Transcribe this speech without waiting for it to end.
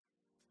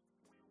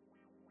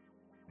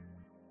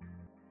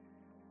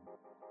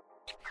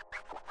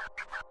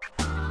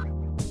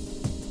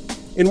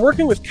In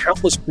working with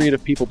countless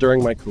creative people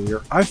during my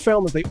career, I've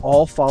found that they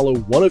all follow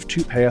one of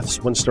two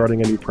paths when starting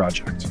a new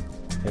project.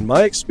 In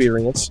my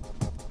experience,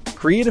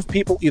 creative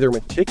people either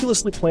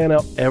meticulously plan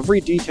out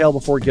every detail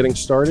before getting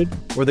started,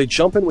 or they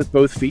jump in with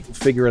both feet and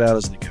figure it out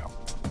as they go.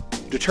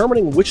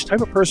 Determining which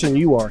type of person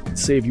you are can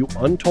save you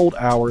untold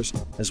hours,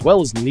 as well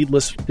as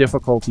needless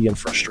difficulty and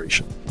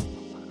frustration.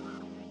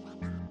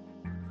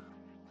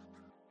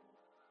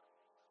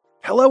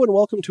 Hello and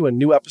welcome to a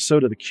new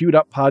episode of the Queued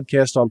Up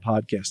Podcast on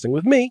Podcasting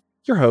with me,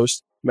 your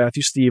host,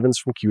 Matthew Stevens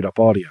from Queued Up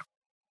Audio.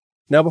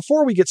 Now,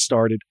 before we get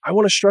started, I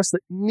want to stress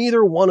that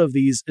neither one of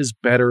these is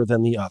better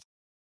than the other.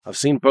 I've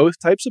seen both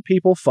types of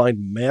people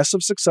find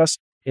massive success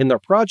in their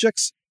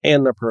projects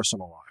and their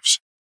personal lives.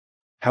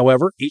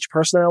 However, each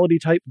personality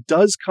type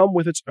does come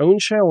with its own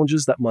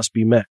challenges that must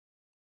be met.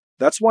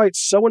 That's why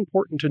it's so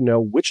important to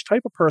know which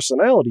type of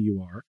personality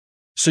you are,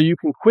 so you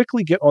can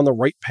quickly get on the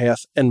right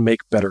path and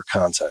make better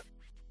content.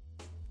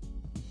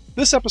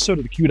 This episode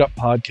of the Queued Up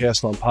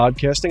Podcast on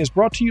Podcasting is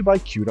brought to you by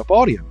Queued Up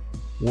Audio.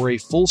 We're a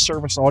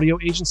full-service audio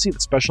agency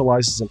that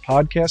specializes in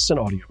podcasts and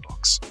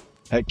audiobooks.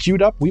 At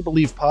Queued Up, we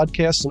believe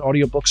podcasts and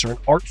audiobooks are an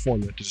art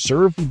form that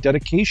deserve the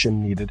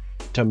dedication needed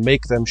to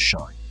make them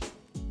shine.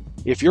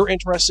 If you're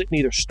interested in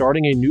either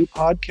starting a new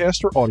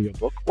podcast or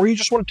audiobook, or you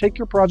just want to take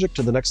your project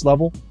to the next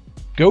level,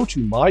 go to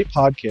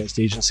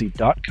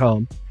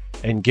mypodcastagency.com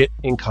and get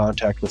in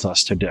contact with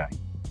us today.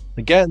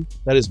 Again,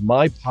 that is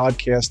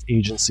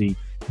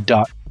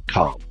mypodcastagency.com.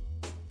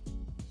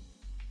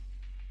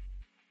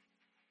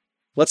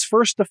 Let's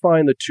first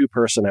define the two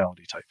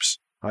personality types.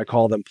 I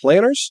call them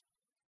planners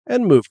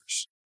and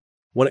movers.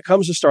 When it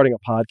comes to starting a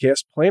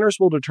podcast, planners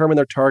will determine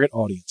their target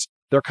audience,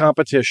 their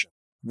competition,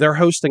 their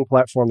hosting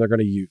platform they're going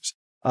to use,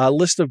 a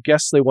list of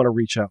guests they want to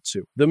reach out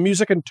to, the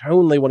music and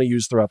tone they want to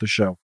use throughout the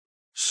show,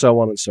 so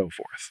on and so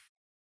forth.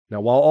 Now,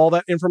 while all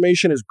that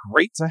information is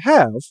great to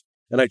have,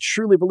 and I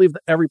truly believe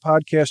that every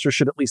podcaster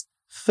should at least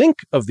think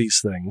of these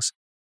things,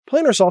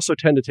 planners also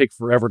tend to take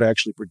forever to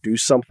actually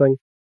produce something.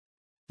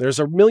 There's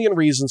a million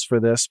reasons for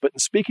this, but in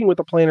speaking with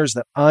the planners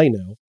that I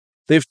know,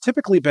 they've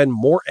typically been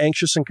more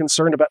anxious and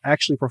concerned about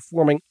actually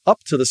performing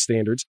up to the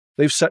standards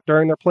they've set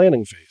during their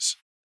planning phase.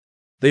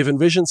 They've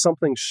envisioned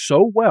something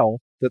so well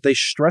that they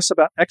stress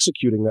about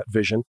executing that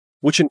vision,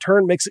 which in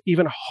turn makes it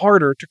even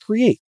harder to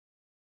create.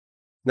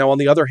 Now, on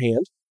the other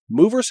hand,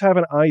 movers have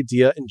an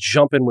idea and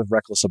jump in with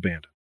reckless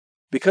abandon.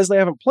 Because they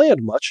haven't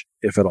planned much,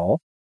 if at all,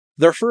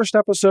 their first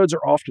episodes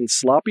are often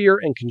sloppier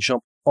and can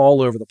jump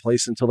all over the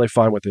place until they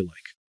find what they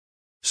like.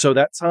 So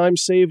that time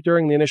saved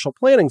during the initial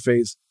planning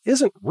phase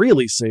isn't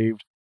really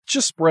saved,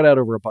 just spread out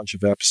over a bunch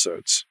of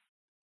episodes.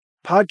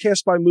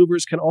 Podcasts by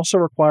movers can also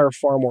require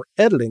far more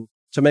editing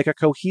to make a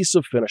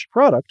cohesive finished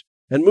product,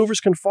 and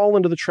movers can fall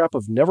into the trap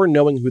of never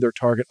knowing who their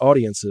target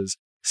audience is,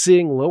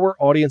 seeing lower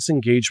audience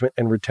engagement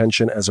and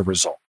retention as a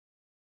result.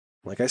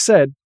 Like I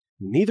said,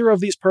 neither of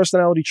these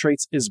personality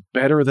traits is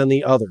better than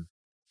the other.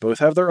 Both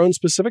have their own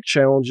specific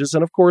challenges,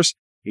 and of course,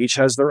 each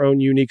has their own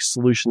unique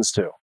solutions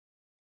too.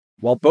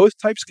 While both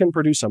types can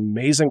produce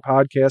amazing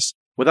podcasts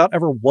without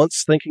ever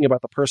once thinking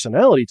about the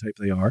personality type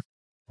they are,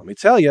 let me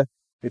tell you,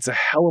 it's a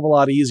hell of a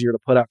lot easier to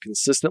put out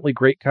consistently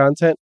great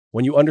content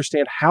when you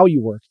understand how you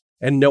work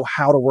and know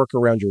how to work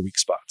around your weak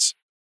spots.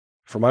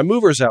 For my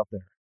movers out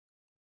there,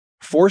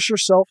 force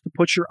yourself to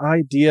put your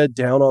idea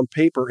down on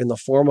paper in the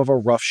form of a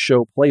rough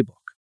show playbook.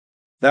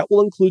 That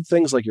will include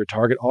things like your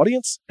target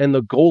audience and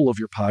the goal of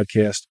your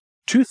podcast,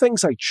 two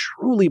things I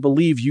truly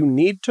believe you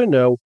need to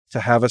know to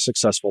have a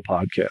successful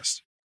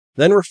podcast.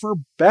 Then refer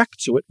back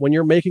to it when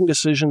you're making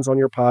decisions on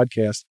your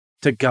podcast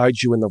to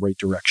guide you in the right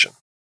direction.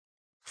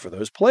 For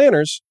those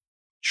planners,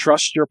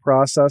 trust your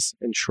process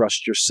and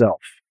trust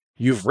yourself.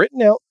 You've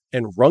written out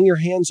and wrung your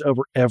hands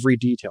over every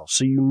detail,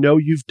 so you know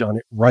you've done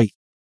it right.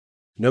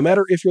 No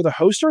matter if you're the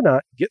host or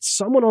not, get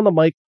someone on the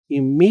mic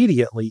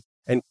immediately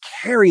and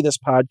carry this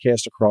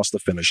podcast across the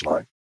finish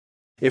line.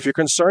 If you're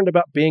concerned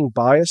about being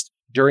biased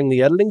during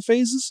the editing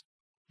phases,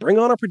 bring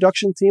on a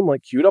production team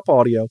like Queued Up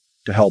Audio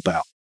to help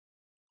out.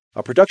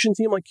 A production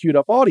team like Queued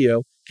Up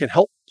Audio can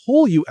help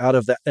pull you out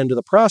of that end of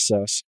the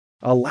process,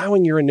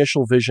 allowing your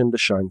initial vision to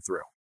shine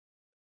through.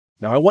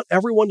 Now, I want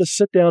everyone to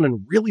sit down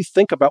and really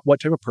think about what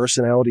type of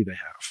personality they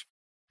have.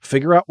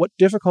 Figure out what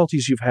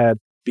difficulties you've had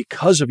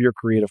because of your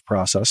creative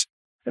process,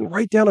 and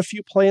write down a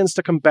few plans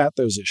to combat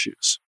those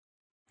issues.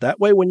 That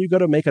way, when you go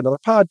to make another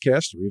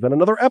podcast or even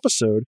another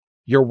episode,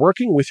 you're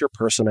working with your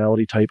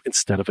personality type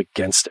instead of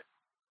against it.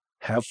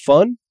 Have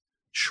fun,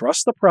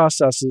 trust the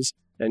processes,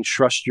 and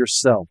trust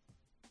yourself.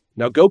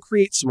 Now go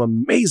create some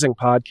amazing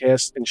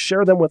podcasts and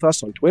share them with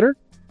us on Twitter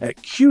at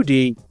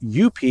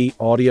QDUP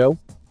Audio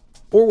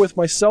or with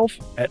myself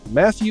at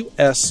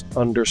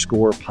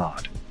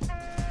MatthewS_pod.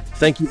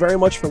 Thank you very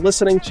much for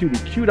listening to the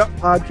Queued Up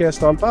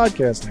Podcast on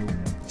Podcasting.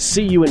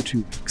 See you in 2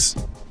 weeks.